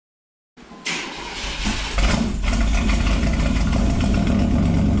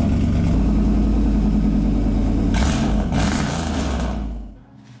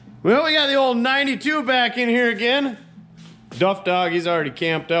Well, we got the old 92 back in here again. Duff Dog, he's already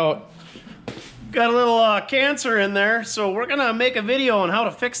camped out. Got a little cancer in there, so we're gonna make a video on how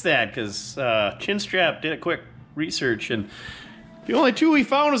to fix that, because Chinstrap did a quick research, and the only two we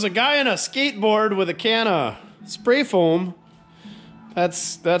found was a guy on a skateboard with a can of spray foam.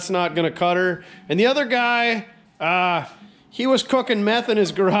 That's not gonna cut her. And the other guy, he was cooking meth in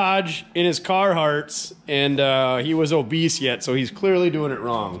his garage in his Carhartts, and he was obese yet, so he's clearly doing it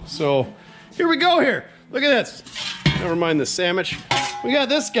wrong. So here we go here. Look at this. Never mind the sandwich. We got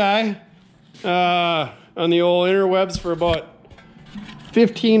this guy on the old interwebs for about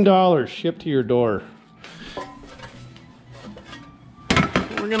 $15 shipped to your door.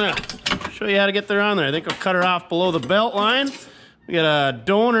 We're gonna show you how to get there on there. I think I'll cut her off below the belt line. We got a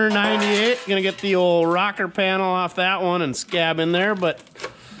donor 98. Gonna get the old rocker panel off that one and scab in there, but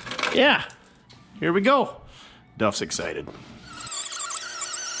yeah, here we go. Duff's excited.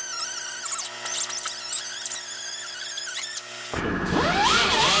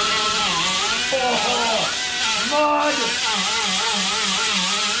 Oh, mud!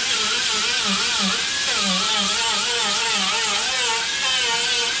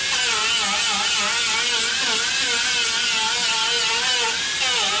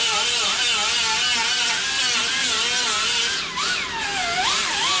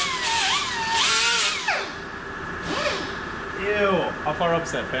 How far up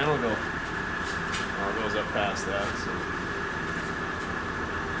does that panel go? Oh, it goes up past that. So.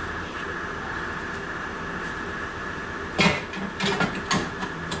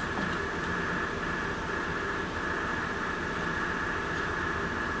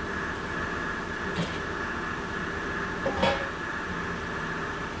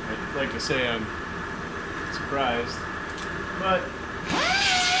 I'd like to say I'm surprised, but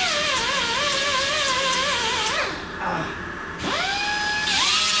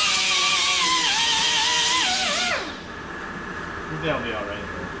they'll be all right.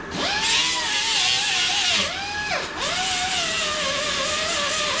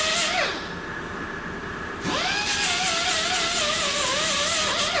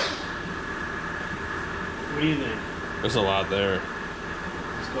 What do you think? There's a lot there.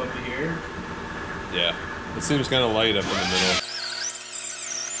 Just go up to here? Yeah. It seems kind of light up in the middle.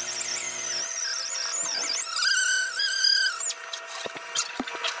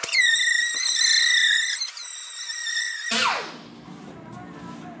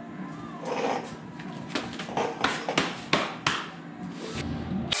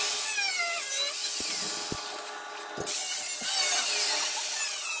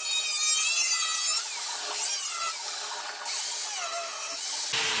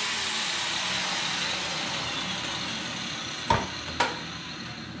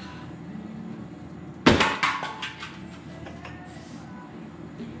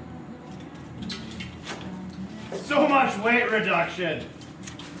 So much weight reduction.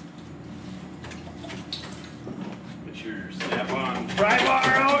 Get your snap-on pry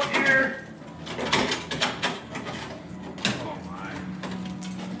bar out here. Oh my.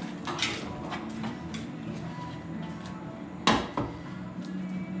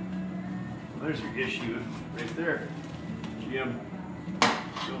 Well, there's your issue right there. GM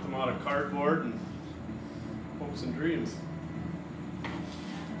built them out of cardboard and hopes and dreams.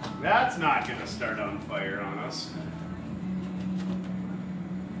 That's not going to start on fire on us.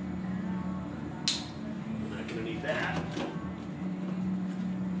 We're not going to need that.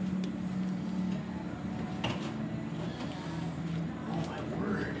 Oh my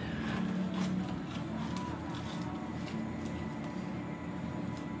word.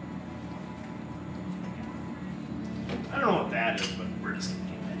 I don't know what that is, but we're just going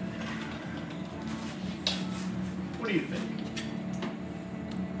to keep it. What do you think?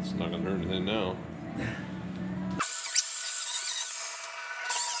 It's not gonna hurt anything now.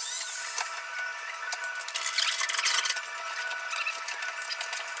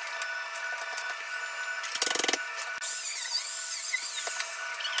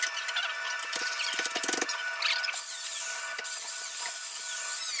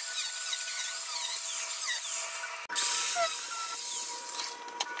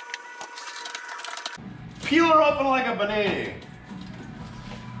 Peel her open like a banana.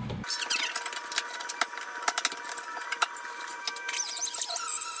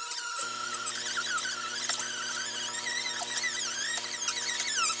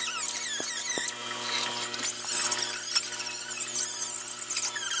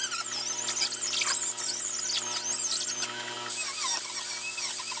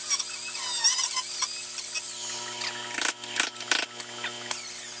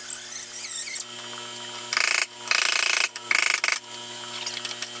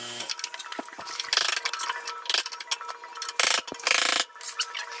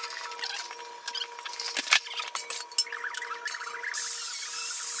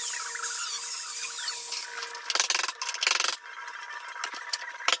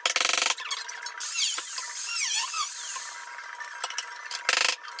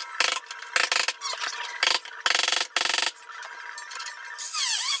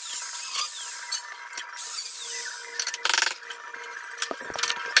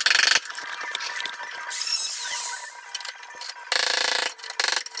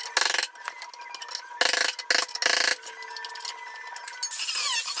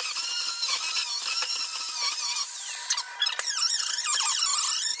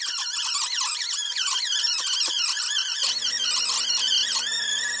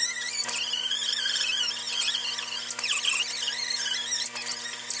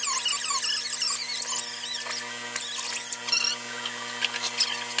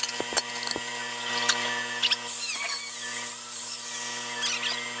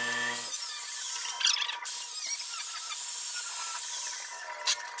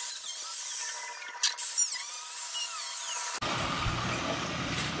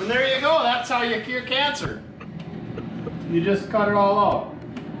 there you go. That's how you cure cancer. You just cut it all out.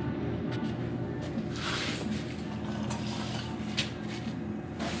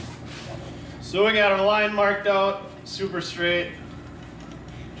 So we got our line marked out, super straight,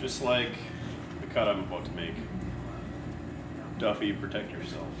 just like the cut I'm about to make. Duffy, protect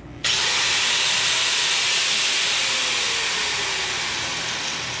yourself.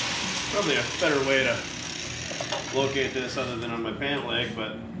 Probably a better way to locate this other than on my pant leg,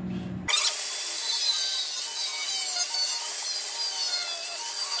 but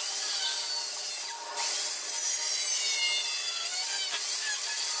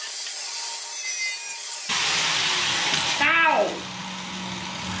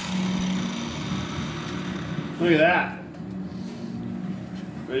look at that.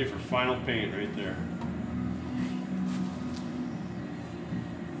 Ready for final paint right there.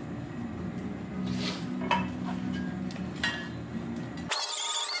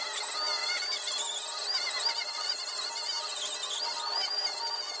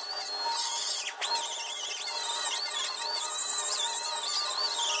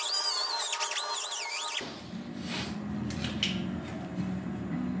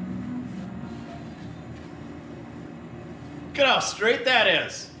 Look at how straight that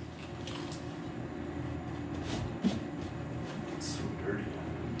is. It's so dirty.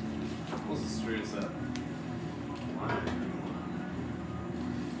 Almost as straight as that line.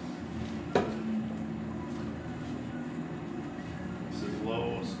 This is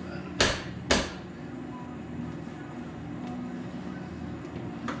low, so then.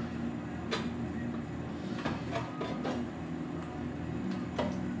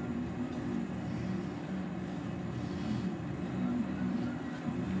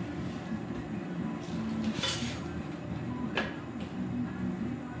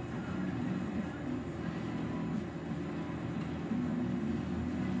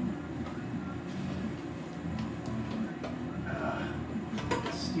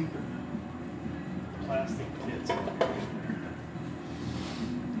 Stupid plastic tits. I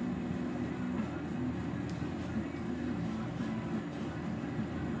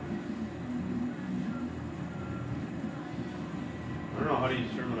don't know, how do you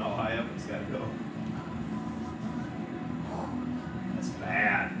determine how high up it's got to go? That's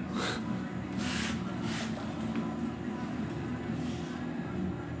bad.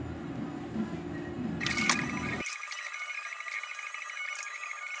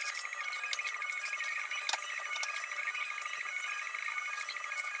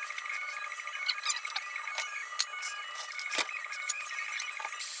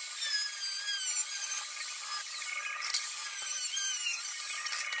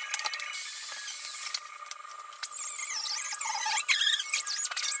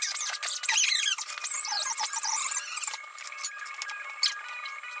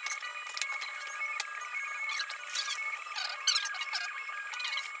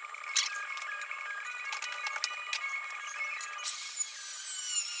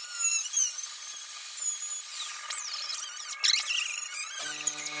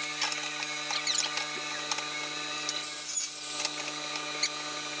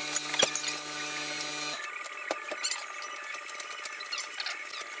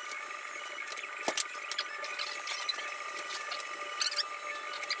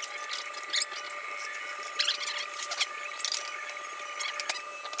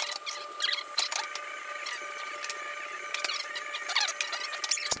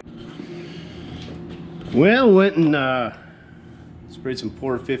 Well, went and sprayed some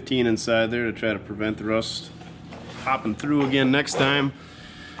Pour 15 inside there to try to prevent the rust hopping through again next time.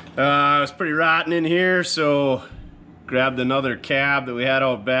 It was pretty rotten in here, so grabbed another cab that we had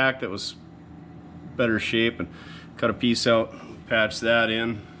out back that was better shape and cut a piece out, patched that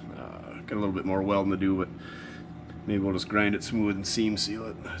in. Got a little bit more welding to do, but maybe we'll just grind it smooth and seam seal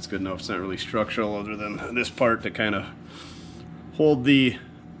it. It's good enough. It's not really structural other than this part to kind of hold the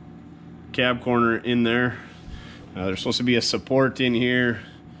cab corner in there. There's supposed to be a support in here.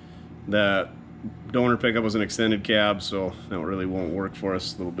 That donor pickup was an extended cab, so that really won't work for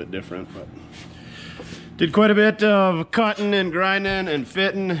us. A little bit different, but did quite a bit of cutting and grinding and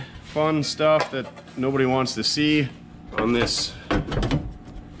fitting. Fun stuff that nobody wants to see on this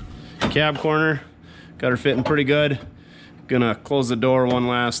cab corner. Got her fitting pretty good. Gonna close the door one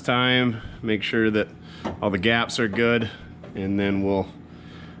last time, make sure that all the gaps are good, and then we'll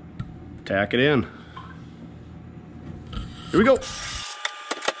tack it in. Here we go.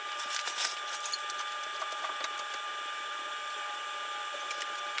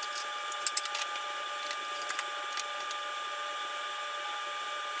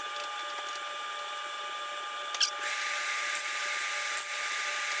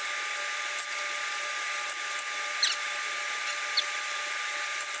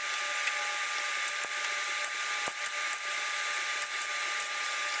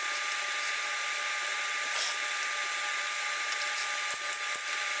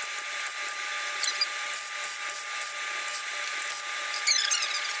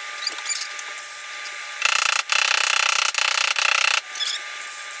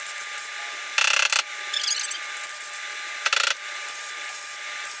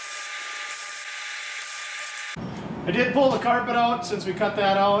 I did pull the carpet out since we cut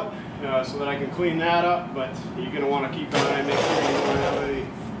that out, so that I can clean that up, but you're going to want to keep an eye, make sure you don't have any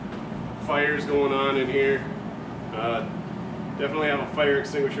fires going on in here. Definitely have a fire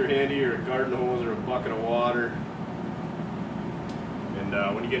extinguisher handy, or a garden hose, or a bucket of water. And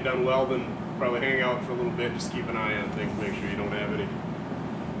when you get done welding, probably hang out for a little bit, just keep an eye on things, make sure you don't have any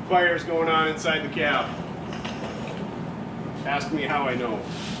fires going on inside the cab. Ask me how I know.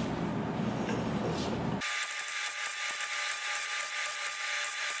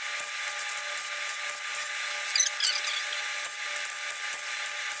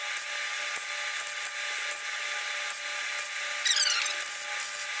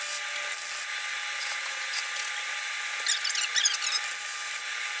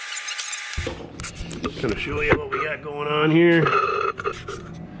 Gonna show you what we got going on here.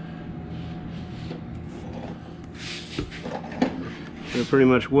 They're pretty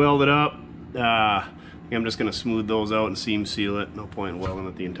much welded up. I'm just gonna smooth those out and seam seal it. No point in welding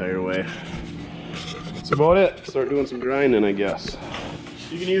it the entire way. That's about it. Start doing some grinding, I guess.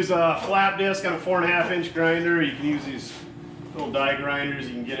 You can use a flat disc on a 4.5 inch grinder. You can use these little die grinders.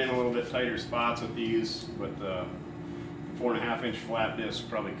 You can get in a little bit tighter spots with these, but 4.5 inch flat disc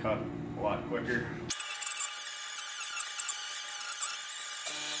probably cut a lot quicker.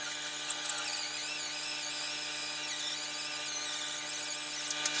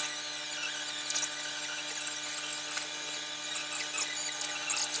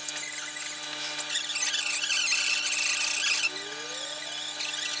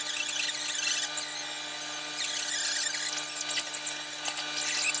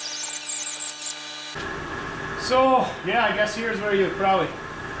 So, yeah, I guess here's where you'd probably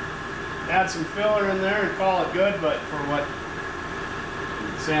add some filler in there and call it good, but for what,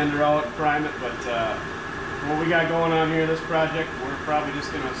 sand her out, prime it, but what we got going on here, this project, we're probably just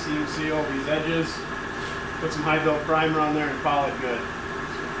going to seam seal these edges, put some high build primer on there and call it good.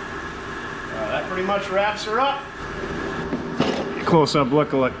 So, that pretty much wraps her up. Close up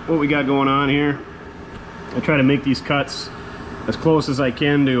look at what we got going on here. I try to make these cuts as close as I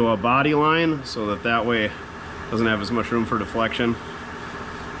can to a body line so that way it doesn't have as much room for deflection.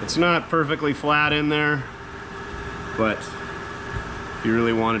 It's not perfectly flat in there, but if you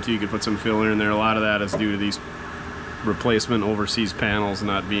really wanted to, you could put some filler in there. A lot of that is due to these replacement overseas panels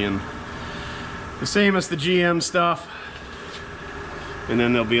not being the same as the GM stuff. And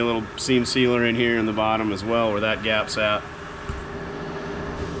then there'll be a little seam sealer in here in the bottom as well where that gap's at.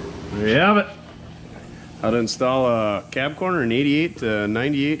 There you have it. How to install a cab corner in 88 to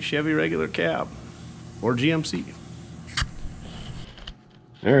 98 Chevy regular cab or GMC.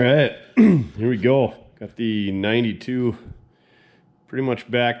 All right, here we go. Got the 92 pretty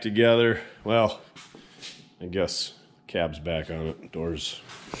much back together. Well, I guess cab's back on it. Doors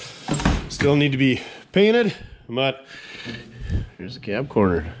still need to be painted, but here's the cab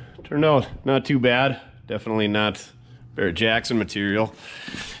corner. Turned out not too bad. Definitely not Barrett Jackson material.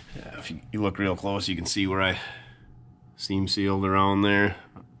 If you look real close, you can see where I seam sealed around there.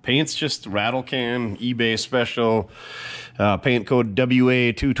 Paint's just rattle can, eBay special, paint code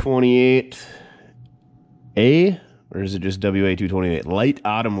WA228A, or is it just WA228? Light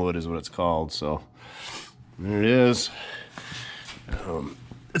autumn wood is what it's called, so there it is.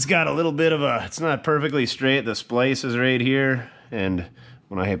 It's got a little bit of a, it's not perfectly straight, the splice is right here, and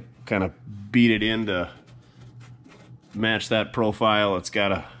when I kind of beat it in to match that profile, it's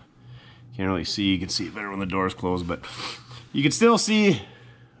got a, can't really see, you can see it better when the door's closed, but you can still see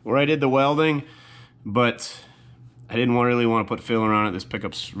where I did the welding, but I didn't really want to put filler on it. This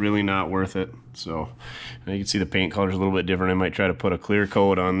pickup's really not worth it. So you can see the paint color's a little bit different. I might try to put a clear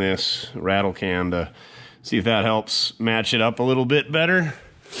coat on this rattle can to see if that helps match it up a little bit better.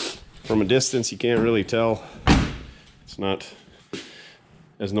 From a distance, you can't really tell. It's not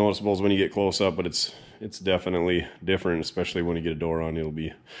as noticeable as when you get close up, but it's definitely different, especially when you get a door on, it'll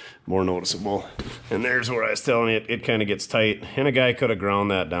be more noticeable. And there's where I was telling you, it kind of gets tight, and a guy could have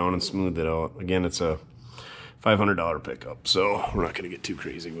ground that down and smoothed it out. Again, it's a $500 pickup, so we're not going to get too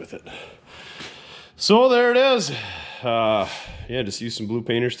crazy with it. So there it is. Yeah, just use some blue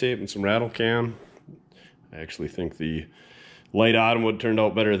painter's tape and some rattle can. I actually think the light autumn wood turned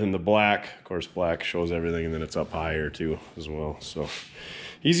out better than the black. Of course, black shows everything, and then it's up higher too as well. So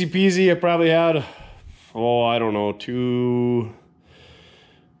easy peasy. I probably had, oh, I don't know,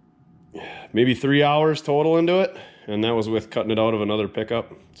 maybe 3 hours total into it, and that was with cutting it out of another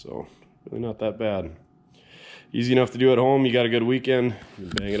pickup, so really not that bad. Easy enough to do at home. You got a good weekend, you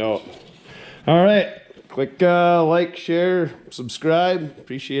bang it out. All right, click like, share, subscribe.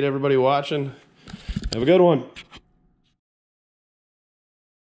 Appreciate everybody watching. Have a good one.